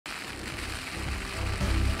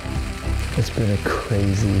It's been a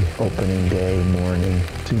crazy opening day morning.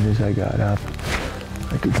 As soon as I got up,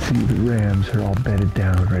 I could see the rams are all bedded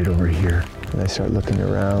down right over here. And I start looking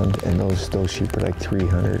around, and those sheep are like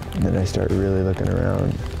 300. And then I start really looking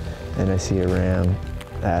around, and I see a ram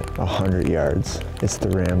at 100 yards. It's the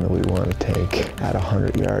ram that we want to take at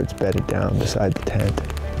 100 yards, bedded down beside the tent.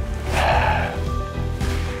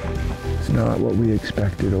 It's not what we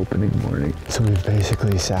expected opening morning. So we've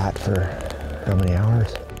basically sat for how many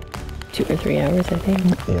hours? 2 or 3 hours, I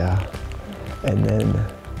think. Yeah. And then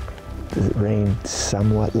the rain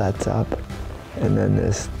somewhat lets up, and then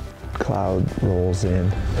this cloud rolls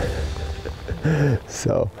in.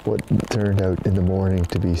 So what turned out in the morning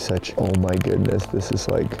to be such, oh my goodness, this is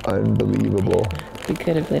like unbelievable. We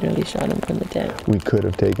could have literally shot him from the tent. We could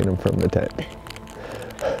have taken him from the tent,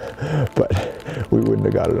 but we wouldn't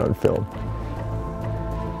have got it on film.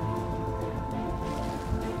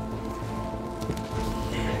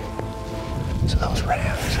 So those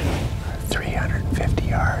rams are 350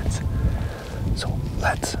 yards. So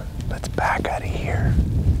let's back out of here.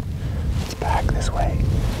 Let's back this way.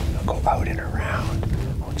 We'll go out and around.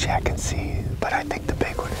 We'll check and see. But I think the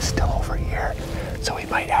big one is still over here. So we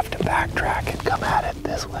might have to backtrack and come at it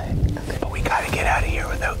this way. But we gotta get out of here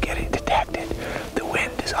without getting detected. The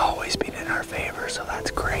wind has always been in our favor, so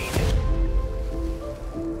that's great.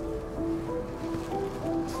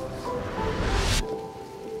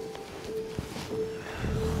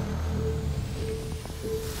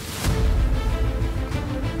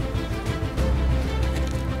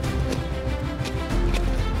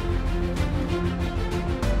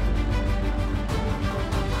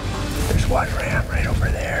 One ram right over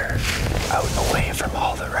there, out away from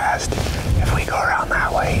all the rest. If we go around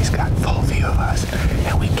that way, he's got full view of us,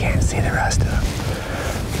 and we can't see the rest of them.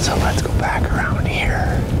 So let's go back around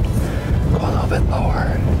here, go a little bit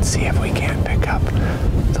lower, and see if we can't pick up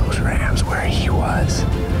those rams where he was.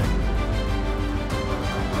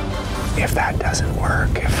 If that doesn't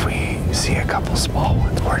work, if we see a couple small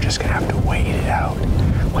ones, we're just gonna have to wait it out.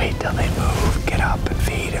 Wait till they move, get up and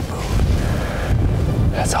feed and move.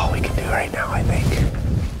 That's all we can do right now, I think.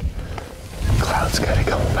 Cloud's gotta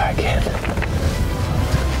come back in.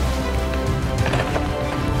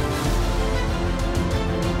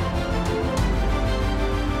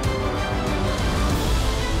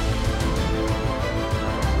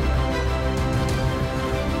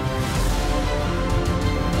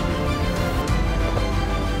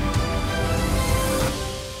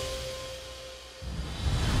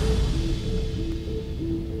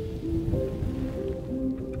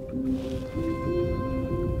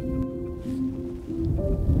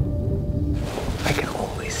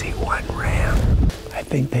 I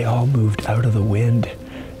think they all moved out of the wind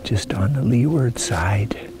just on the leeward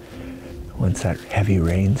side. Once that heavy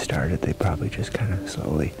rain started, they probably just kind of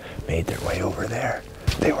slowly made their way over there.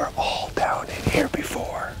 They were all down in here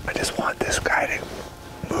before. I just want this guy to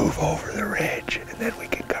move over the ridge, and then we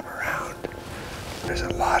can come around. There's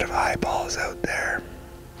a lot of eyeballs out there,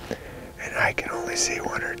 and I can only see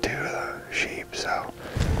 1 or 2 of the sheep, so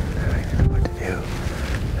I don't know what to do.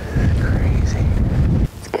 This is crazy.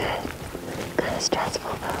 It's good. Kind of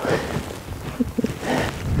stressful though.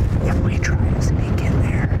 If we try to sneak in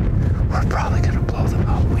there, we're probably gonna blow them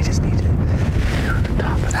up. We just need to get on the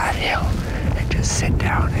top of that hill and just sit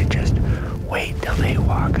down and just wait till they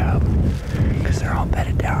walk up, because they're all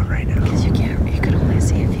bedded down right now. Because you can only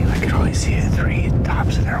see a few. I can only see the 3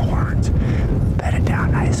 tops of their horns bedded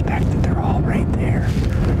down. I expect that they're all right there.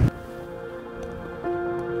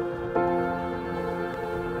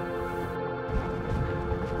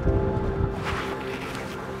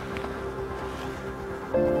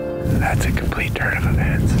 That's a complete turn of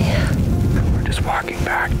events. Yeah. We're just walking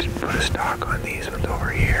back to put a stock on these ones over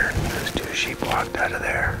here. Those 2 sheep walked out of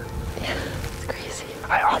there. Yeah, it's crazy.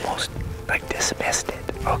 I almost dismissed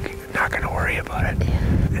it. Okay, not gonna worry about it.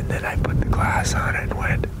 Yeah. And then I put the glass on it and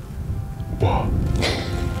went, whoa.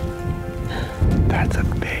 That's a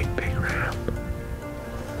big, big ram.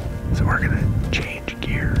 So we're gonna change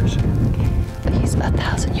gears. But he's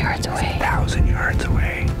 1,000 yards away. 1,000 yards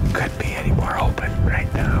away. Couldn't be any more open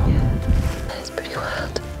right now. Yeah. That is pretty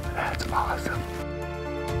wild. That's awesome.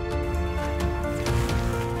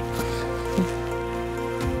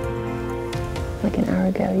 Like an hour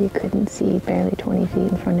ago, you couldn't see barely 20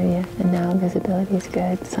 feet in front of you, and now visibility is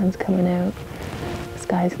good. The sun's coming out, the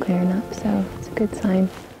sky's clearing up, so it's a good sign.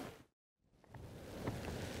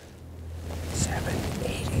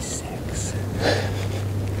 786.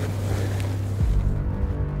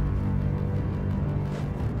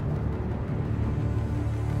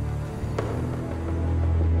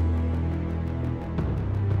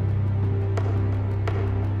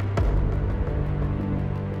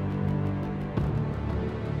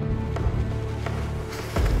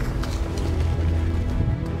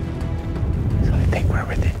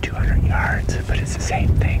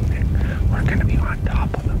 we're gonna be on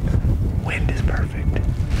top of them. Wind is perfect.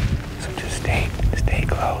 So just stay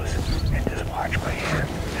close and just watch my hand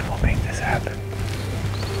and we'll make this happen.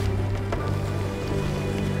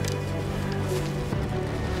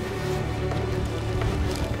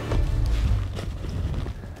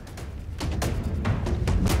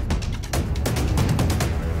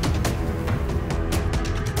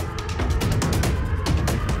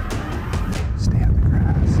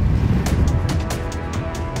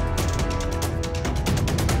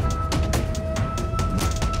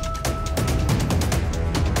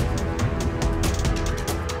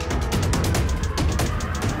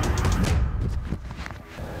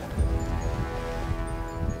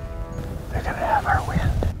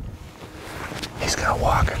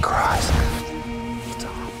 Walk across.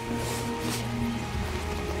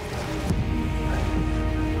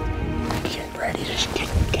 Get ready to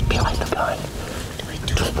get behind the gun.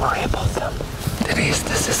 Don't worry about them. Denise,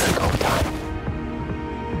 this is the go time.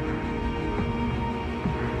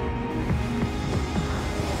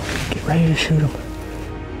 Get ready to shoot him.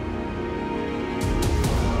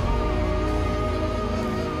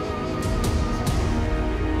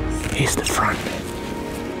 Face the front.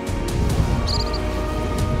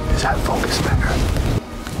 Is that focus better?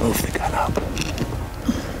 Move the gun up.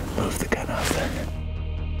 Move the gun up.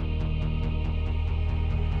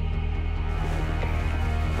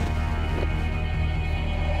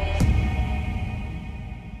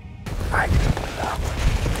 I can do that one.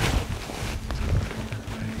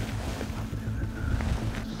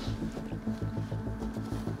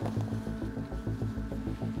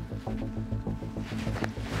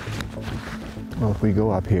 Well, if we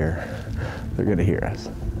go up here, they're gonna hear us.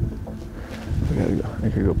 I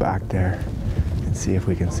could go back there and see if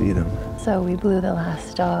we can see them. So we blew the last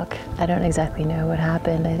stalk. I don't exactly know what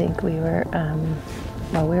happened. I think we were,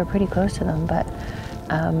 well, we were pretty close to them, but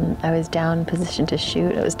I was down position to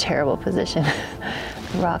shoot. It was a terrible position.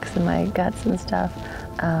 Rocks in my guts and stuff.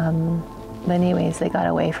 But anyways, they got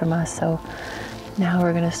away from us, so now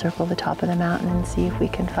we're gonna circle the top of the mountain and see if we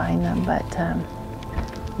can find them. But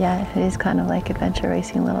yeah, it is kind of like adventure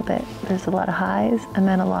racing a little bit. There's a lot of highs and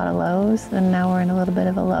then a lot of lows, and now we're in a little bit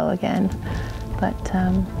of a low again. But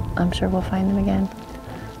I'm sure we'll find them again.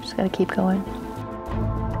 Just gotta keep going.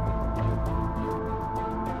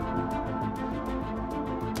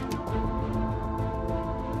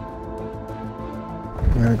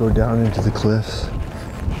 I'm gonna go down into the cliffs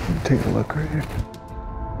and take a look right here.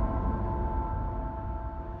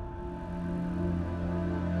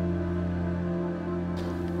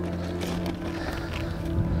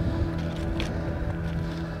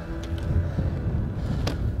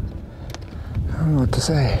 I don't know what to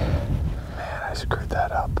say. Man, I screwed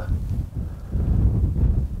that up.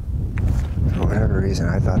 For whatever reason,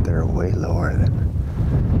 I thought they were way lower than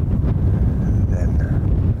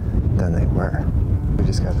they were. We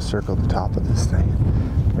just got to circle the top of this thing,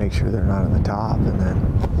 make sure they're not on the top, and then,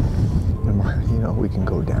 you know, we can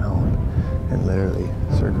go down and literally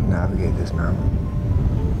circumnavigate this mountain.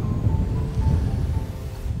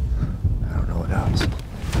 I don't know what else.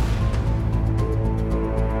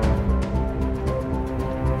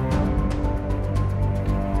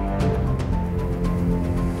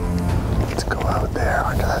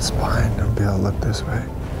 Onto that spine, don't be able to look this way.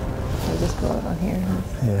 We'll just go out on here, huh?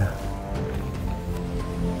 Yeah.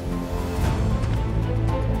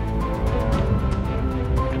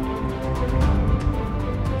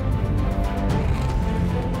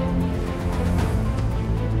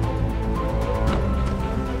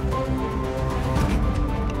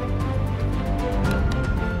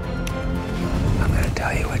 I'm going to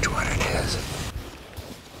tell you which one it is.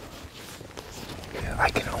 I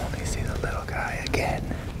can only see the little guy again.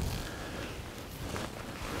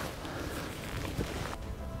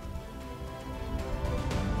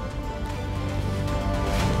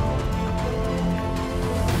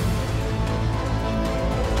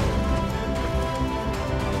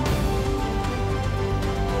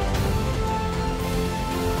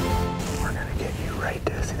 We're gonna get you right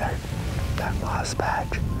to see that moss patch.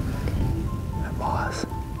 That moss.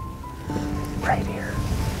 Right here.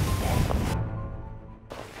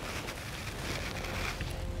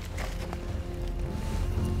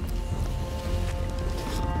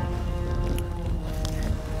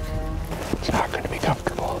 It's not going to be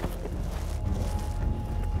comfortable.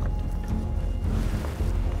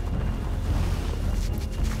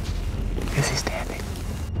 Is he standing?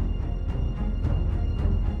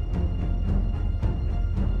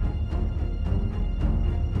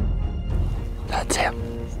 That's him.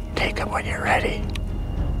 Take him when you're ready.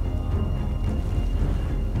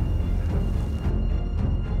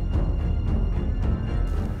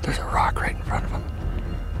 There's a rock right in front of him.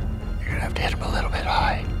 You're gonna have to hit him a little bit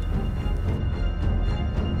high.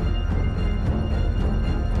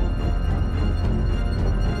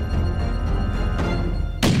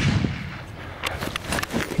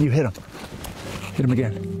 You hit him. Hit him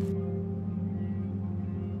again.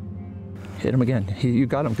 Hit him again. You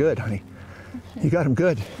got him good, honey. You got him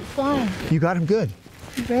good. He's flying. You got him good.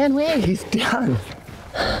 He ran away. He's done.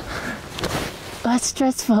 That's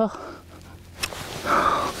stressful.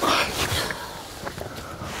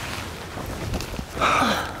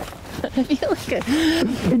 I feel like an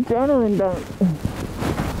adrenaline dump.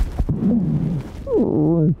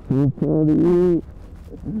 Oh, I'm so proud of you.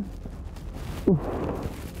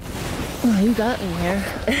 Oh, you got me here.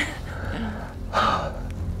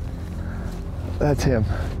 That's him.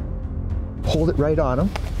 Hold it right on him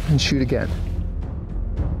and shoot again.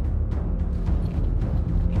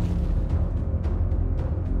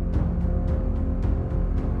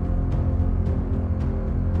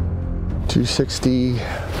 $260.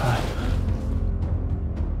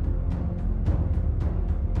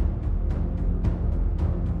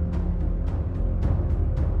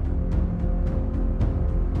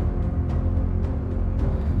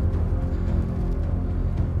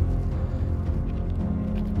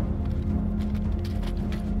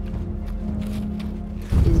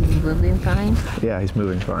 Moving fine? Yeah, he's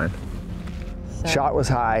moving fine. So, Shot was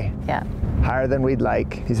high, yeah. higher than we'd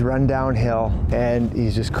like. He's run downhill and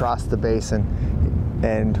he's just crossed the basin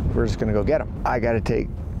and we're just gonna go get him. I gotta take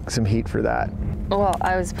some heat for that. Well,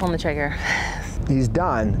 I was pulling the trigger. He's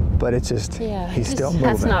done, but it's just, he's still moving.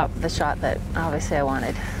 That's not the shot that obviously I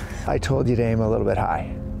wanted. I told you to aim a little bit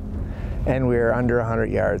high and we were under 100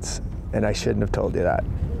 yards and I shouldn't have told you that.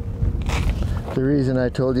 The reason I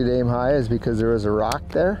told you to aim high is because there was a rock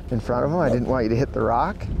there in front of him. I didn't want you to hit the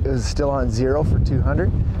rock. It was still on 0 for 200.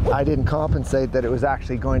 I didn't compensate that it was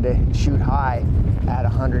actually going to shoot high at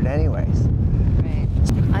 100 anyways. Right.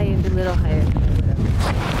 I aimed a little higher than I would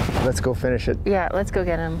have. Let's go finish it. Yeah, let's go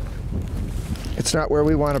get him. It's not where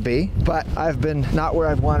we want to be, but I've been not where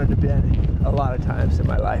I've wanted to be a lot of times in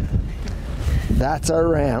my life. That's our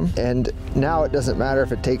ram, and now it doesn't matter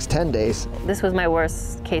if it takes 10 days. This was my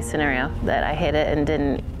worst case scenario, that I hit it and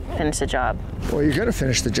didn't finish the job. Well, you're gonna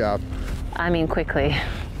finish the job. I mean, quickly.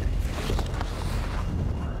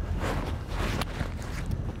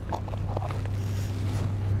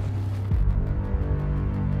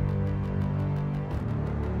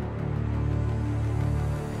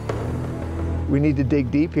 We need to dig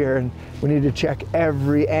deep here and we need to check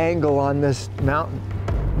every angle on this mountain.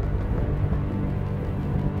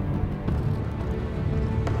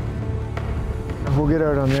 We'll get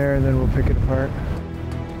out on there and then we'll pick it apart.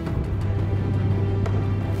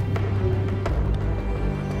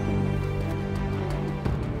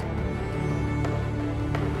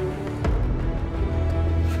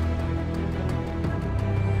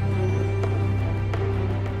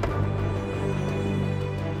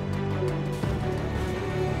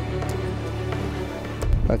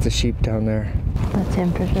 That's a sheep down there. That's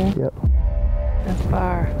him for sure? Yep. That's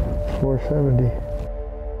far. 470.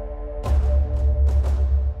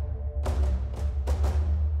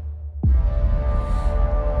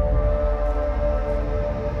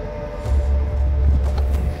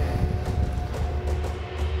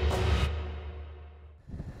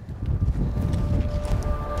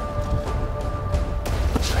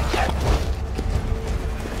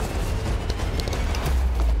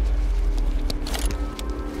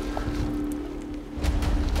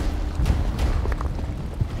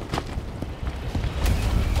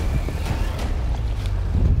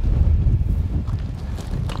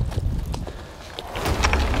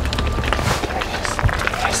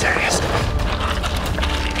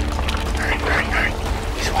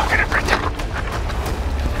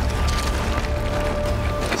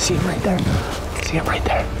 See him right there. See him right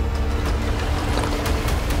there.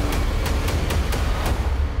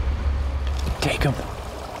 Take him.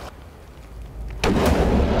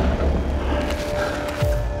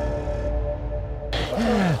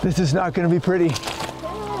 This is not going to be pretty.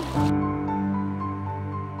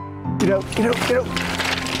 Get out, get out, get out.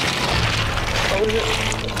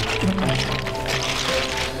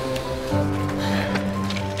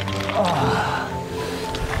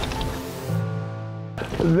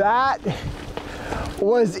 That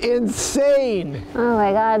was insane. Oh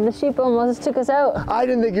my God, the sheep almost took us out. I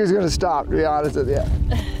didn't think he was going to stop, to be honest with you.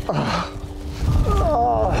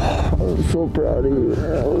 Oh, I'm so proud of you.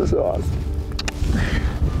 That was awesome.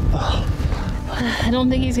 I don't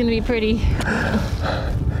think he's going to be pretty.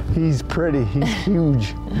 He's pretty. He's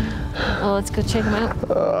huge. Well, let's go check him out.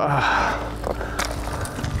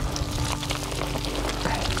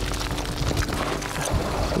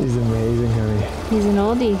 He's amazing, honey. He's an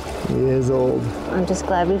oldie. He is old. I'm just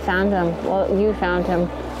glad we found him. Well, you found him.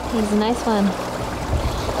 He's a nice one.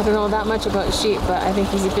 I don't know that much about sheep, but I think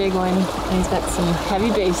he's a big one. And he's got some heavy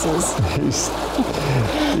bases.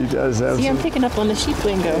 He does have See, I'm picking up on the sheep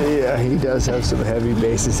lingo. Yeah, he does have some heavy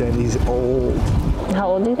bases, and he's old. How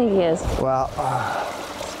old do you think he is? Well,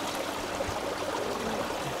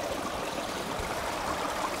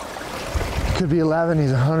 could be 11.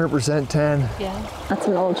 He's 100% 10. Yeah. That's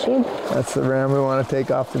an old sheep. That's the ram we want to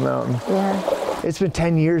take off the mountain. Yeah. It's been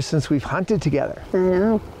 10 years since we've hunted together. I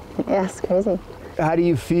know. Yeah, it's crazy. How do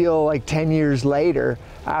you feel like 10 years later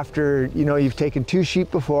after, you know, you've taken 2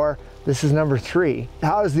 sheep before, this is number 3.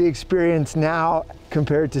 How is the experience now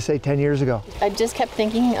compared to say 10 years ago? I just kept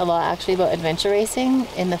thinking a lot actually about adventure racing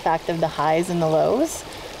in the fact of the highs and the lows.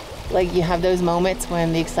 Like you have those moments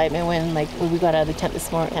when the excitement when like when we got out of the tent this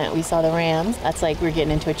morning and we saw the rams, that's like we're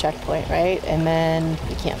getting into a checkpoint, right? And then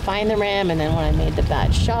we can't find the ram, and then when I made the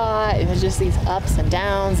bad shot, it was just these ups and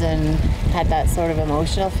downs, and had that sort of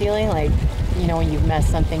emotional feeling like, you know, when you've messed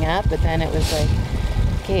something up. But then it was like,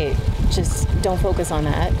 okay, just don't focus on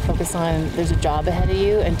that. Focus on there's a job ahead of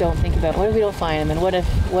you, and don't think about what if we don't find him and what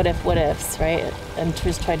ifs, right? And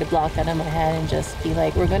just tried to block that in my head and just be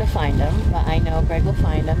like, we're gonna find him. But I know Greg will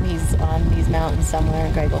find him. He's on these mountains somewhere,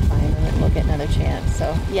 and Greg will find him, and we'll get another chance.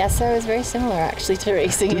 So yes, I was very similar actually to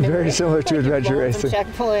racing. Very similar to adventure racing.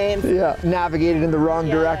 Checkpoints. Yeah, navigated in the wrong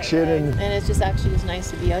direction, right. and it's just actually just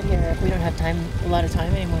nice to be out here. We don't have a lot of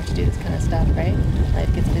time anymore to do this kind of stuff, right?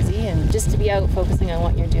 Life gets busy, and just to be out focusing on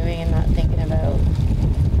what you're doing and not thinking about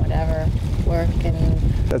whatever work. And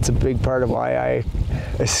that's a big part of why I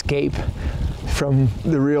escape from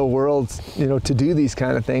the real world, you know, to do these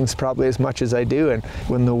kind of things probably as much as I do. And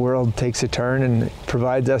when the world takes a turn and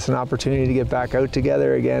provides us an opportunity to get back out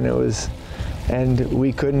together again, and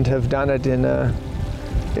we couldn't have done it in a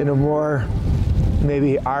more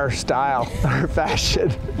maybe our style, our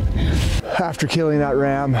fashion. After killing that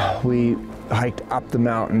ram, we hiked up the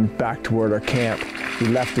mountain back toward our camp. We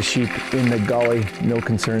left the sheep in the gully, no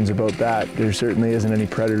concerns about that. There certainly isn't any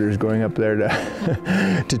predators going up there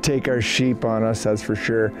to take our sheep on us, that's for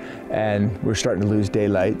sure. And we're starting to lose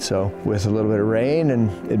daylight, so with a little bit of rain,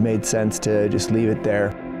 and it made sense to just leave it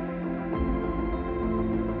there.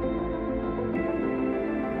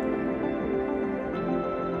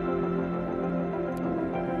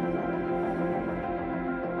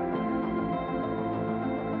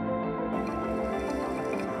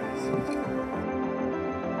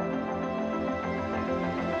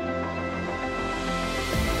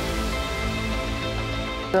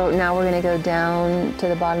 So now we're gonna go down to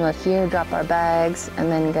the bottom of here, drop our bags, and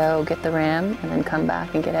then go get the ram, and then come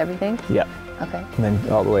back and get everything? Yeah. Okay. And then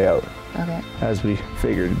all the way out. Okay. As we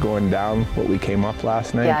figured, going down what we came up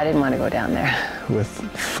last night. Yeah, I didn't want to go down there. With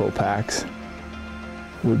full packs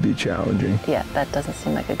would be challenging. Yeah, that doesn't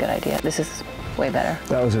seem like a good idea. This is way better.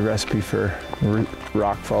 That was a recipe for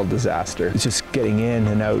rockfall disaster. It's just getting in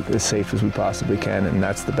and out as safe as we possibly can, and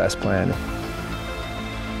that's the best plan.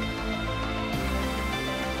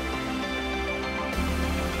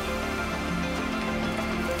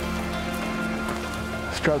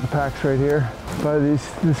 Drop the packs right here. By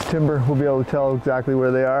this timber, we'll be able to tell exactly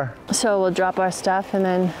where they are. So we'll drop our stuff and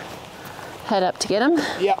then head up to get them?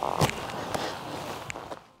 Yeah.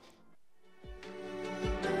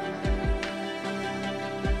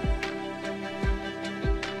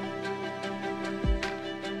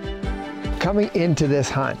 Coming into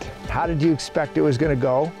this hunt, how did you expect it was going to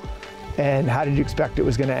go, and how did you expect it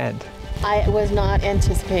was going to end? I was not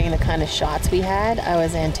anticipating the kind of shots we had. I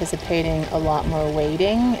was anticipating a lot more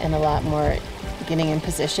waiting and a lot more getting in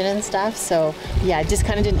position and stuff. So yeah, I just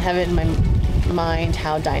kind of didn't have it in my mind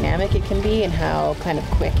how dynamic it can be and how kind of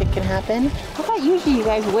quick it can happen. I thought usually you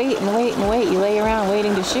guys wait and wait and wait. You lay around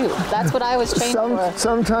waiting to shoot. That's what I was trained for.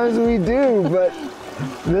 Sometimes we do, but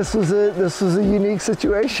this was a unique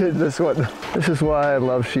situation, this one. This is why I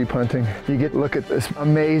love sheep hunting. You get to look at this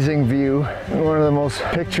amazing view, one of the most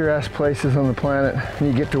picturesque places on the planet.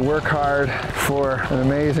 You get to work hard for an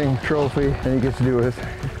amazing trophy, and you get to do it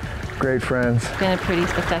with great friends. It's been a pretty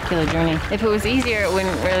spectacular journey. If it was easier, it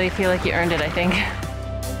wouldn't really feel like you earned it, I think.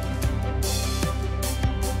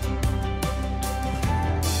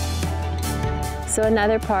 So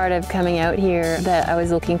another part of coming out here that I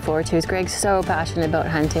was looking forward to is Greg's so passionate about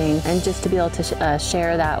hunting, and just to be able to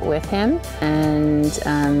share that with him and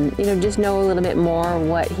you know, just know a little bit more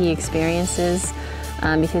what he experiences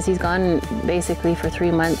because he's gone basically for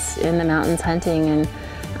 3 months in the mountains hunting, and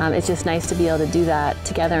it's just nice to be able to do that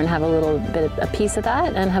together and have a little bit of a piece of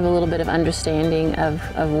that and have a little bit of understanding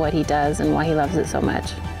of what he does and why he loves it so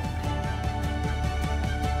much.